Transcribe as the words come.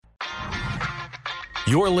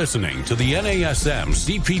You're listening to the NASM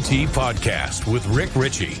CPT podcast with Rick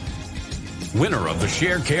Ritchie, winner of the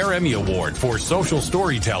Sharecare Emmy Award for Social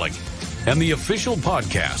Storytelling and the official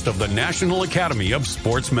podcast of the National Academy of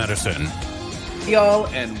Sports Medicine. Hey y'all,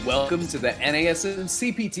 and welcome to the NASM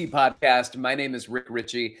CPT podcast. My name is Rick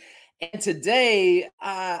Ritchie, and today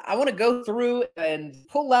I want to go through and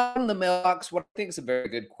pull out in the mailbox what I think is a very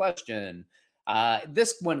good question.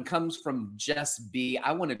 This one comes from Jess B.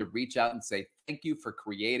 I wanted to reach out and say thank you for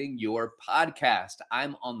creating your podcast.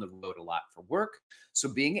 I'm on the road a lot for work, so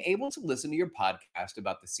being able to listen to your podcast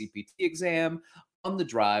about the CPT exam on the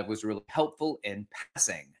drive was really helpful in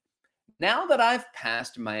passing. Now that I've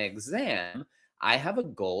passed my exam, I have a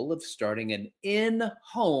goal of starting an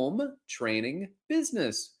in-home training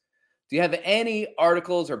business. Do you have any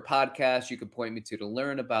articles or podcasts you could point me to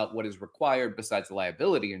learn about what is required besides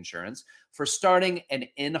liability insurance for starting an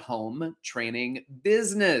in-home training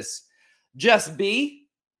business? Just B,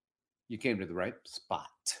 you came to the right spot.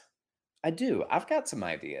 I do. I've got some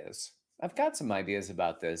ideas.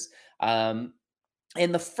 About this. And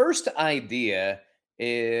the first idea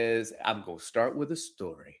is I'm going to start with a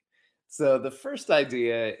story. So the first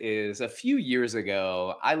idea is a few years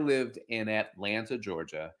ago, I lived in Atlanta,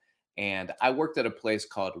 Georgia, and I worked at a place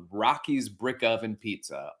called Rocky's Brick Oven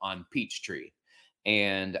Pizza on Peachtree.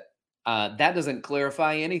 And that doesn't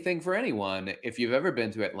clarify anything for anyone if you've ever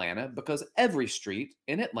been to Atlanta, because every street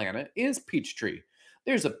in Atlanta is Peachtree.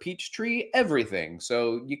 There's a Peachtree everything,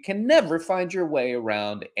 so you can never find your way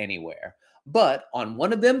around anywhere. But on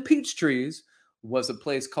one of them peach trees was a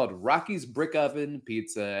place called Rocky's Brick Oven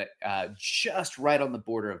Pizza, just right on the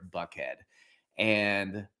border of Buckhead.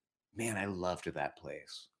 And man, I loved that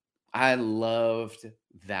place. I loved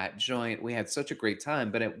that joint. We had such a great time.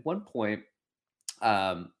 But at one point,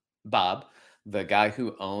 Bob, the guy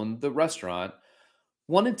who owned the restaurant,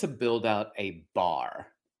 wanted to build out a bar.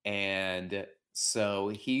 And so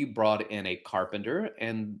he brought in a carpenter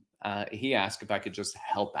and he asked if I could just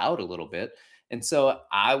help out a little bit. And so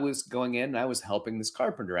I was going in and I was helping this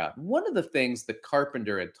carpenter out. One of the things the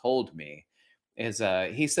carpenter had told me is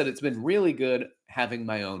he said, it's been really good having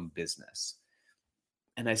my own business.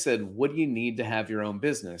 And I said, what do you need to have your own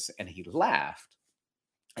business? And he laughed.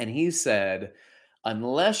 And he said,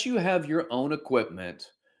 unless you have your own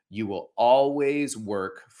equipment, you will always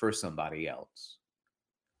work for somebody else.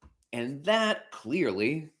 And that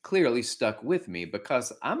clearly stuck with me,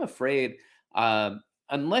 because I'm afraid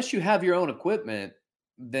unless you have your own equipment,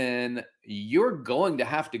 then you're going to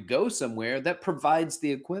have to go somewhere that provides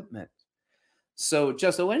the equipment. So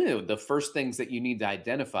just so I know, the first things that you need to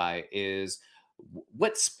identify is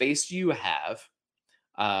what space do you have?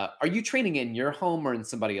 Are you training in your home or in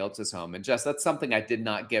somebody else's home? And Jess, that's something I did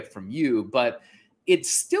not get from you, but it's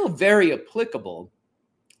still very applicable,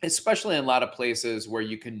 especially in a lot of places where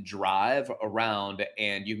you can drive around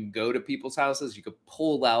and you can go to people's houses. You could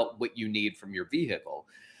pull out what you need from your vehicle.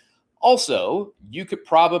 Also, you could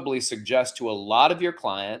probably suggest to a lot of your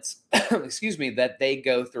clients, that they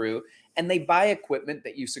go through and they buy equipment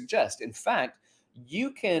that you suggest. In fact,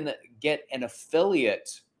 you can get an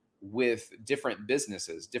affiliate with different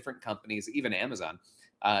businesses, different companies, even Amazon.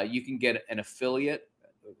 You can get an affiliate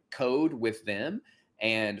code with them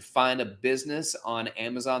and find a business on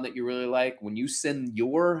Amazon that you really like. When you send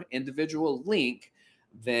your individual link,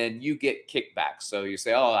 then you get kickbacks. So you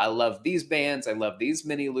say, oh, I love these bands. I love these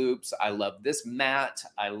mini loops. I love this mat.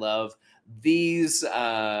 I love these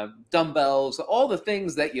dumbbells, all the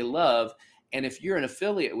things that you love. And if you're an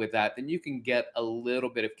affiliate with that, then you can get a little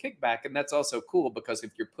bit of kickback. And that's also cool, because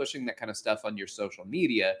if you're pushing that kind of stuff on your social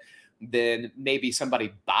media, then maybe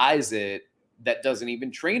somebody buys it that doesn't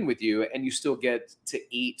even train with you, and you still get to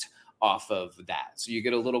eat off of that. So you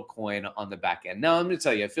get a little coin on the back end. Now, I'm going to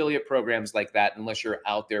tell you, affiliate programs like that, unless you're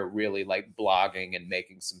out there really like blogging and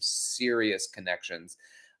making some serious connections,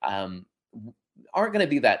 aren't going to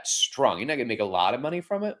be that strong. You're not going to make a lot of money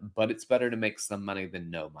from it, but it's better to make some money than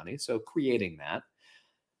no money. So creating that,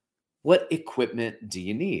 what equipment do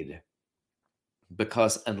you need?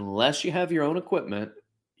 Because unless you have your own equipment,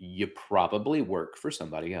 you probably work for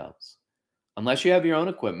somebody else. Unless you have your own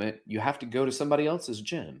equipment, you have to go to somebody else's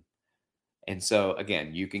gym. And so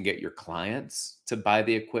again, you can get your clients to buy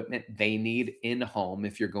the equipment they need in home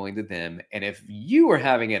if you're going to them. And if you are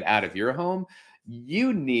having it out of your home,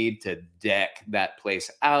 you need to deck that place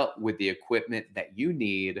out with the equipment that you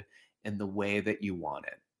need in the way that you want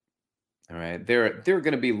it. All right. There are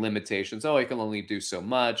going to be limitations. Oh, I can only do so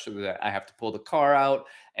much. Or that I have to pull the car out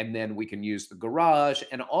and then we can use the garage,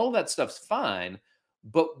 and all of that stuff's fine.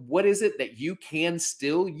 But what is it that you can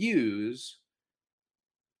still use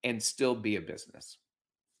and still be a business?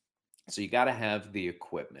 So you got to have the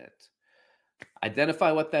equipment.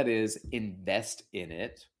 Identify what that is, invest in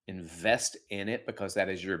it because that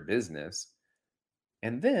is your business.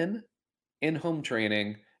 And then in-home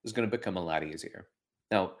training is going to become a lot easier.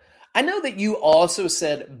 Now, I know that you also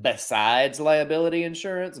said besides liability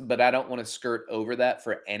insurance, but I don't want to skirt over that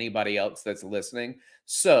for anybody else that's listening.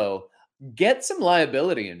 So get some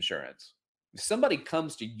liability insurance. If somebody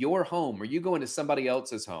comes to your home or you go into somebody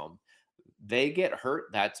else's home, they get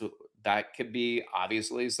hurt. That could be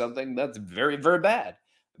obviously something that's very, very bad.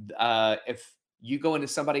 If you go into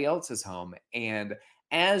somebody else's home and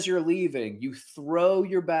as you're leaving, you throw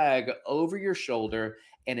your bag over your shoulder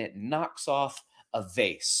and it knocks off a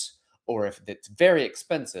vase, or if it's very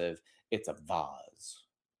expensive, it's a vase.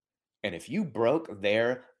 And if you broke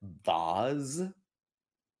their vase,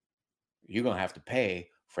 you're gonna have to pay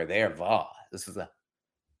for their vase.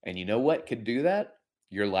 And you know what could do that?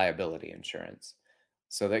 Your liability insurance.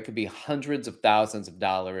 So that could be hundreds of thousands of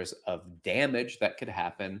dollars of damage that could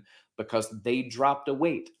happen because they dropped a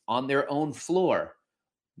weight on their own floor,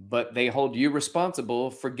 but they hold you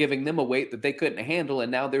responsible for giving them a weight that they couldn't handle.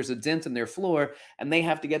 And now there's a dent in their floor and they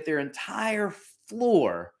have to get their entire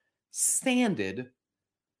floor sanded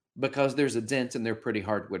because there's a dent in their pretty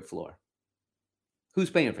hardwood floor. Who's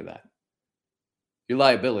paying for that? Your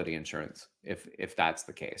liability insurance, if that's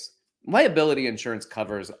the case. Liability insurance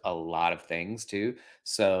covers a lot of things too.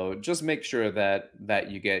 So just make sure that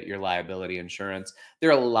you get your liability insurance. There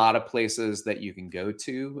are a lot of places that you can go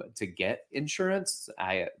to get insurance.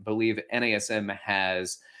 I believe NASM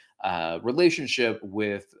has a relationship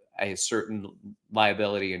with a certain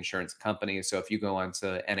liability insurance company. So if you go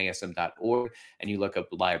onto nasm.org and you look up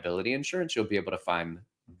liability insurance, you'll be able to find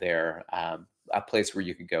their a place where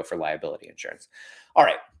you can go for liability insurance. All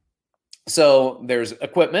right. So there's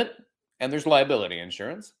equipment and there's liability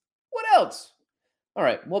insurance. What else? All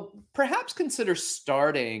right. Well, perhaps consider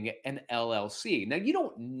starting an LLC. Now, you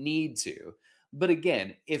don't need to, but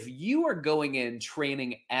again, if you are going in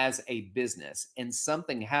training as a business and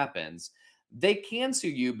something happens, they can sue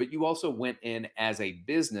you, but you also went in as a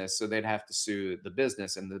business, so they'd have to sue the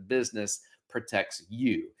business, and the business protects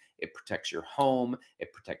you. It protects your home,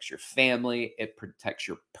 it protects your family, it protects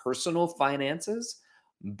your personal finances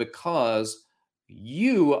because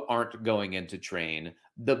you aren't going in to train.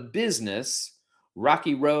 The business,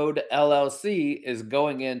 Rocky Road LLC, is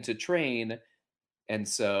going in to train. And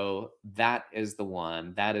so that is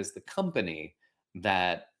the company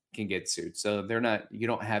that can get sued. So you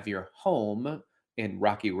don't have your home in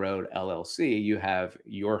Rocky Road LLC, you have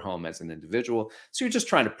your home as an individual. So you're just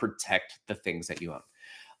trying to protect the things that you own.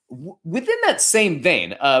 Within that same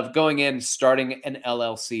vein of going in, starting an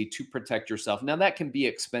LLC to protect yourself. Now, that can be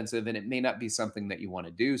expensive and it may not be something that you want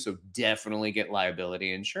to do. So definitely get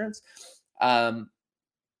liability insurance.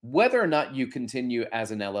 Whether or not you continue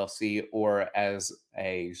as an LLC or as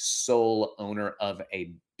a sole owner of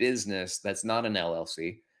a business that's not an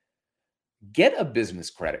LLC, get a business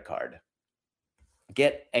credit card.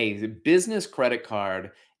 Get a business credit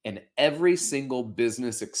card, and every single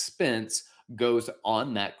business expense goes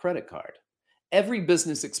on that credit card. Every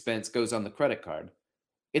business expense goes on the credit card.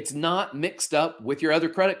 It's not mixed up with your other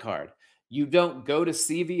credit card. You don't go to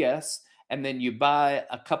CVS and then you buy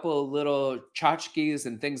a couple of little tchotchkes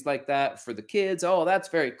and things like that for the kids. Oh, that's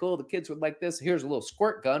very cool. The kids would like this. Here's a little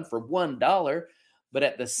squirt gun for $1. But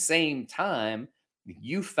at the same time,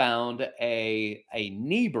 you found a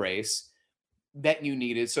knee brace that you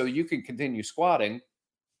needed so you can continue squatting.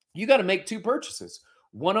 You got to make two purchases.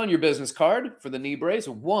 One on your business card for the knee brace,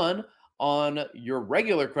 one on your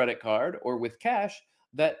regular credit card or with cash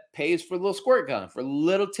that pays for the little squirt gun for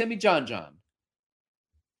little Timmy John John.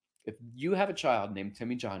 If you have a child named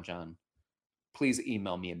Timmy John John, please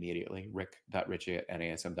email me immediately,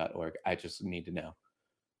 rick.ritchie@nasm.org. I just need to know.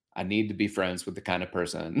 I need to be friends with the kind of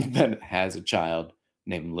person that has a child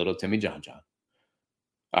named little Timmy John John.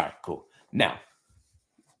 All right, cool. Now,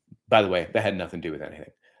 by the way, that had nothing to do with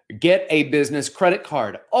anything. Get a business credit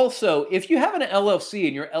card. Also, if you have an LLC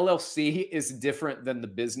and your LLC is different than the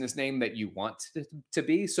business name that you want to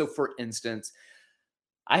be. So for instance,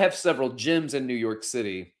 I have several gyms in New York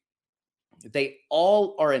City. They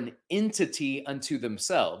all are an entity unto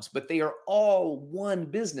themselves, but they are all one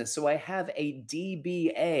business. So I have a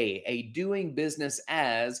DBA, a doing business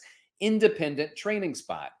as independent training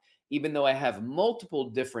spot. Even though I have multiple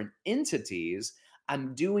different entities,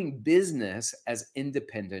 I'm doing business as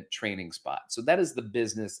independent training spot. So that is the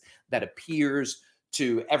business that appears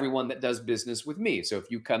to everyone that does business with me. So if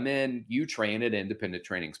you come in, you train at independent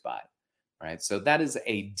training spot, right? So that is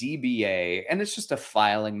a DBA, and it's just a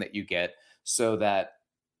filing that you get so that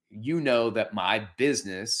you know that my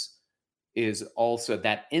business is also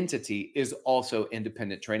that entity is also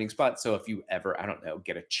Independent Training Spot. So if you ever, I don't know,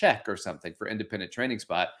 get a check or something for Independent Training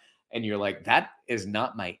Spot and you're like, that is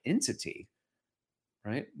not my entity,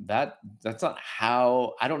 right? That's not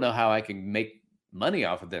how, I don't know how I can make money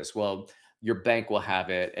off of this. Well, your bank will have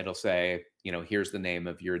it. It'll say, here's the name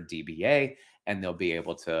of your DBA, and they'll be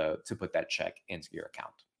able to put that check into your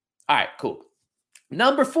account. All right, cool.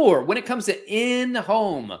 Number 4, when it comes to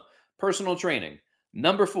in-home personal training,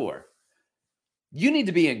 number 4, you need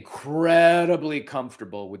to be incredibly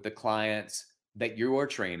comfortable with the clients that you are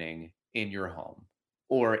training in your home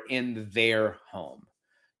or in their home.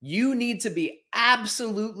 You need to be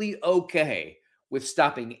absolutely okay with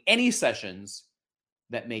stopping any sessions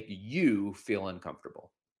that make you feel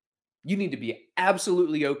uncomfortable. You need to be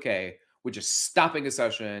absolutely okay with just stopping a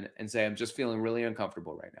session and say, I'm just feeling really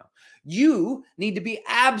uncomfortable right now. You need to be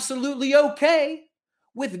absolutely okay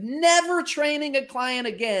with never training a client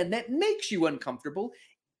again that makes you uncomfortable,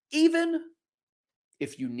 even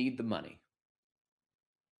if you need the money.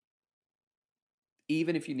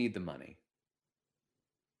 Even if you need the money.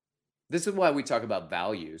 This is why we talk about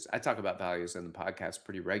values. I talk about values in the podcast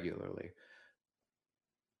pretty regularly.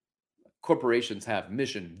 Corporations have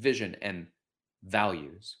mission, vision, and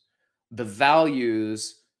values. The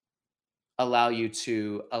values allow you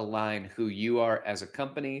to align who you are as a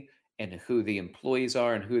company and who the employees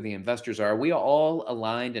are and who the investors are. Are we all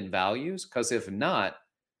aligned in values? Because if not,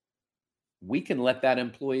 we can let that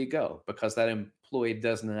employee go because that employee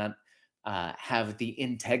does not have the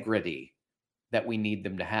integrity that we need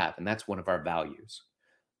them to have. And that's one of our values.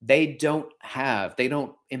 They don't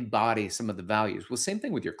embody some of the values. Well, same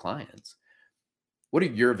thing with your clients. What are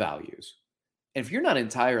your values? And if you're not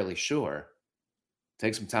entirely sure,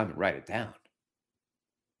 take some time to write it down,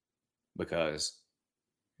 because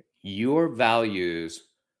your values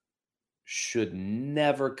should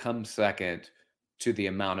never come second to the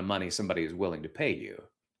amount of money somebody is willing to pay you.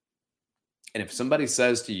 And if somebody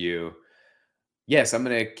says to you, yes, I'm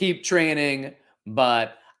going to keep training,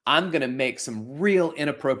 but I'm going to make some real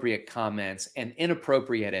inappropriate comments and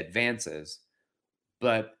inappropriate advances,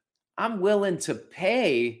 but I'm willing to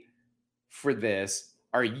pay for this.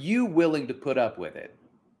 Are you willing to put up with it?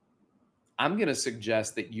 I'm going to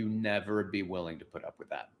suggest that you never be willing to put up with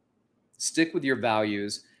that. Stick with your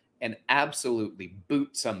values and absolutely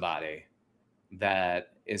boot somebody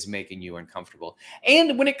that is making you uncomfortable.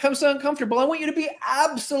 And when it comes to uncomfortable, I want you to be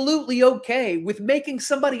absolutely okay with making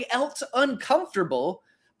somebody else uncomfortable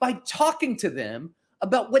by talking to them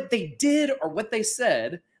about what they did or what they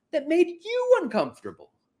said that made you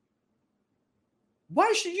uncomfortable.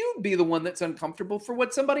 Why should you be the one that's uncomfortable for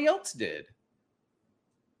what somebody else did?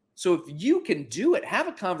 So if you can do it, have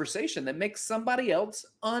a conversation that makes somebody else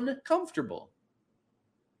uncomfortable.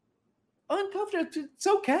 It's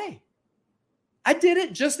okay. I did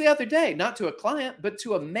it just the other day, not to a client, but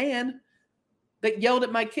to a man that yelled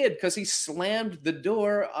at my kid because he slammed the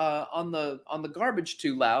door on the garbage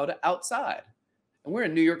too loud outside. And we're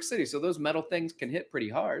in New York City, so those metal things can hit pretty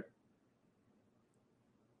hard.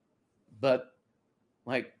 But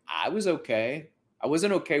I was okay. I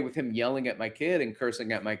wasn't okay with him yelling at my kid and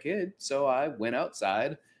cursing at my kid. So I went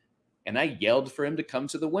outside and I yelled for him to come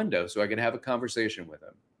to the window so I could have a conversation with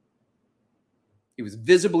him. He was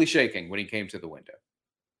visibly shaking when he came to the window.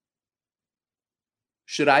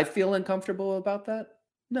 Should I feel uncomfortable about that?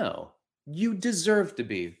 No. You deserve to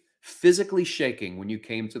be physically shaking when you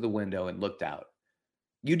came to the window and looked out.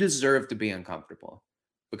 You deserve to be uncomfortable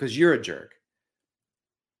because you're a jerk.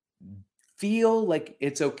 Feel like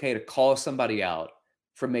it's okay to call somebody out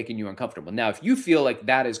for making you uncomfortable. Now, if you feel like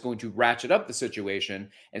that is going to ratchet up the situation and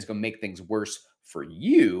it's going to make things worse for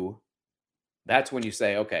you, that's when you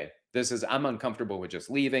say, okay, I'm uncomfortable with just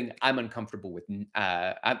leaving. I'm uncomfortable with,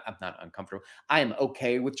 I'm not uncomfortable. I am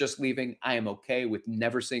okay with just leaving. I am okay with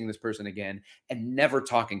never seeing this person again and never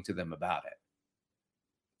talking to them about it.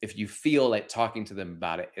 If you feel like talking to them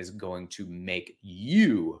about it is going to make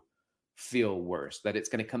you feel worse, that it's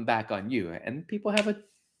going to come back on you. And people have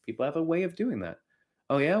a way of doing that.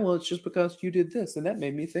 Oh yeah, well, it's just because you did this and that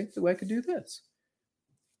made me think that I could do this.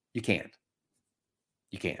 You can't.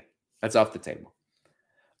 That's off the table.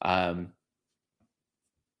 And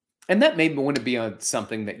that may want to be on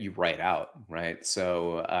something that you write out, right?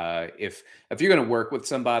 So if you're going to work with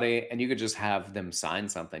somebody and you could just have them sign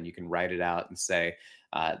something, you can write it out and say,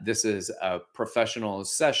 this is a professional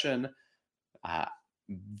session.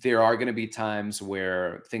 There are going to be times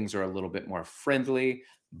where things are a little bit more friendly,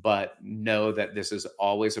 but know that this is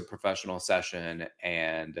always a professional session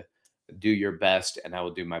and do your best, and I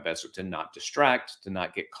will do my best to not distract, to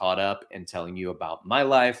not get caught up in telling you about my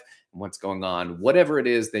life and what's going on, whatever it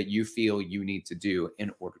is that you feel you need to do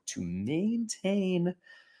in order to maintain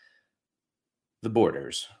the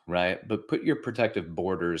borders, right? But put your protective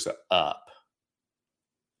borders up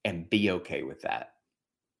and be okay with that.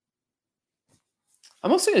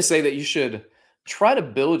 I'm also going to say that you should try to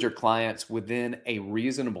build your clients within a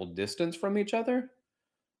reasonable distance from each other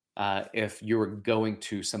if you're going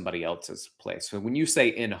to somebody else's place. So when you say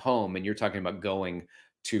in home and you're talking about going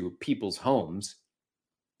to people's homes,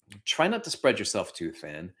 try not to spread yourself too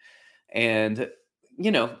thin. And,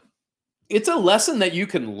 you know, it's a lesson that you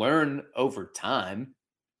can learn over time,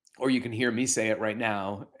 or you can hear me say it right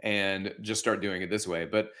now and just start doing it this way.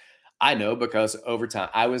 But I know because over time,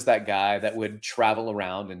 I was that guy that would travel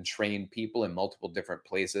around and train people in multiple different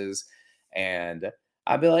places. And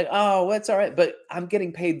I'd be like, oh, well, it's all right, but I'm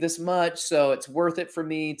getting paid this much. So it's worth it for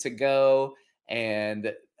me to go.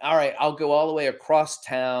 And all right, I'll go all the way across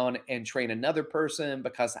town and train another person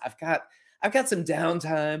because I've got some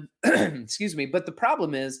downtime. Excuse me. But the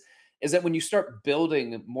problem is that when you start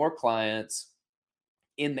building more clients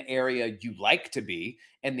in the area you like to be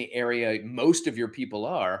and the area most of your people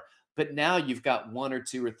are, but now you've got one or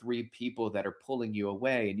two or three people that are pulling you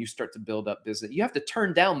away and you start to build up business. You have to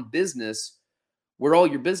turn down business where all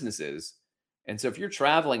your business is. And so if you're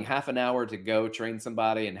traveling half an hour to go train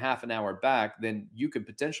somebody and half an hour back, then you could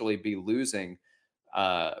potentially be losing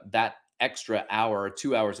that extra hour or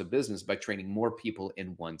 2 hours of business by training more people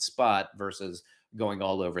in one spot versus going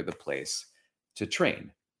all over the place to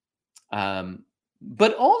train.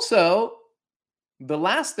 But also, the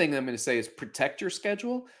last thing I'm going to say is protect your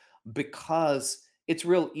schedule, because it's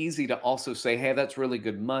real easy to also say, hey, that's really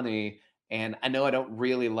good money. And I know I don't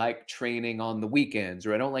really like training on the weekends,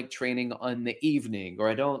 or I don't like training on the evening, or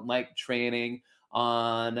I don't like training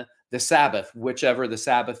on the Sabbath, whichever the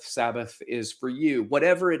Sabbath is for you,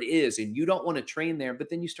 whatever it is. And you don't want to train there,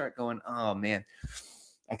 but then you start going, oh man,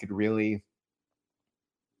 I could really,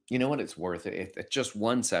 you know what, it's worth it. If it's just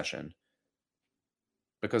one session,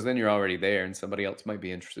 because then you're already there and somebody else might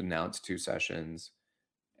be interested. Now it's 2 sessions.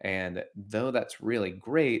 And though that's really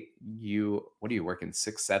great, what are you working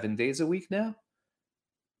 6, 7 days a week now? Are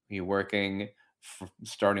you working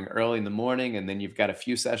starting early in the morning and then you've got a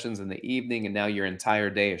few sessions in the evening and now your entire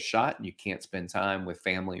day is shot and you can't spend time with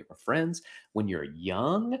family or friends? When you're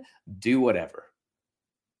young, do whatever.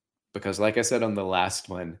 Because like I said on the last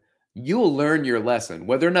one, you'll learn your lesson,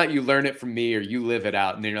 whether or not you learn it from me or you live it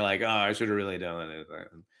out. And then you're like, oh, I should have really done it.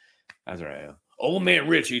 That's right. Old man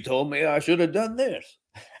Richie told me I should have done this.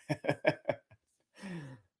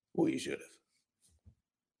 Well, you should have.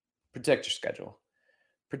 Protect your schedule.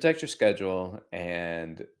 Protect your schedule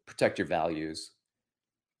and protect your values.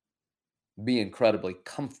 Be incredibly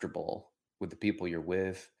comfortable with the people you're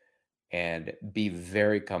with and be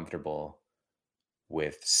very comfortable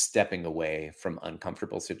with stepping away from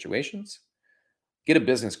uncomfortable situations. Get a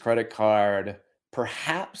business credit card.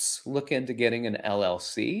 Perhaps look into getting an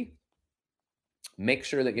LLC. Make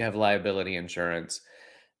sure that you have liability insurance.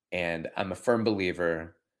 And I'm a firm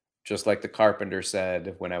believer, just like the carpenter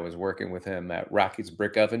said when I was working with him at Rocky's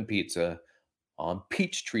Brick Oven Pizza on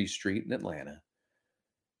Peachtree Street in Atlanta.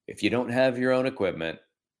 If you don't have your own equipment,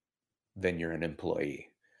 then you're an employee.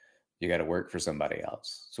 You got to work for somebody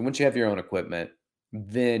else. So once you have your own equipment,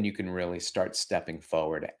 then you can really start stepping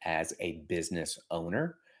forward as a business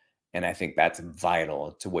owner. And I think that's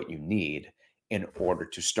vital to what you need in order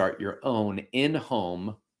to start your own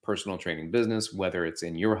in-home personal training business, whether it's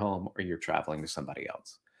in your home or you're traveling to somebody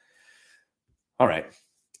else. All right.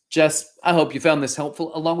 Jess, I hope you found this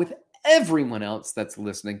helpful, along with everyone else that's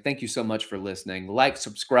listening. Thank you so much for listening. Like,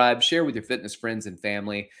 subscribe, share with your fitness friends and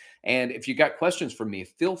family. And if you got questions for me,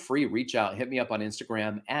 feel free, reach out, hit me up on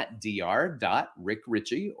Instagram at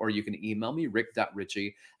dr.rickritchie, or you can email me,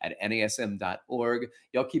 rick.ritchie@nasm.org.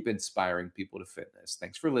 Y'all keep inspiring people to fitness.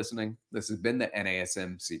 Thanks for listening. This has been the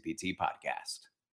NASM CPT Podcast.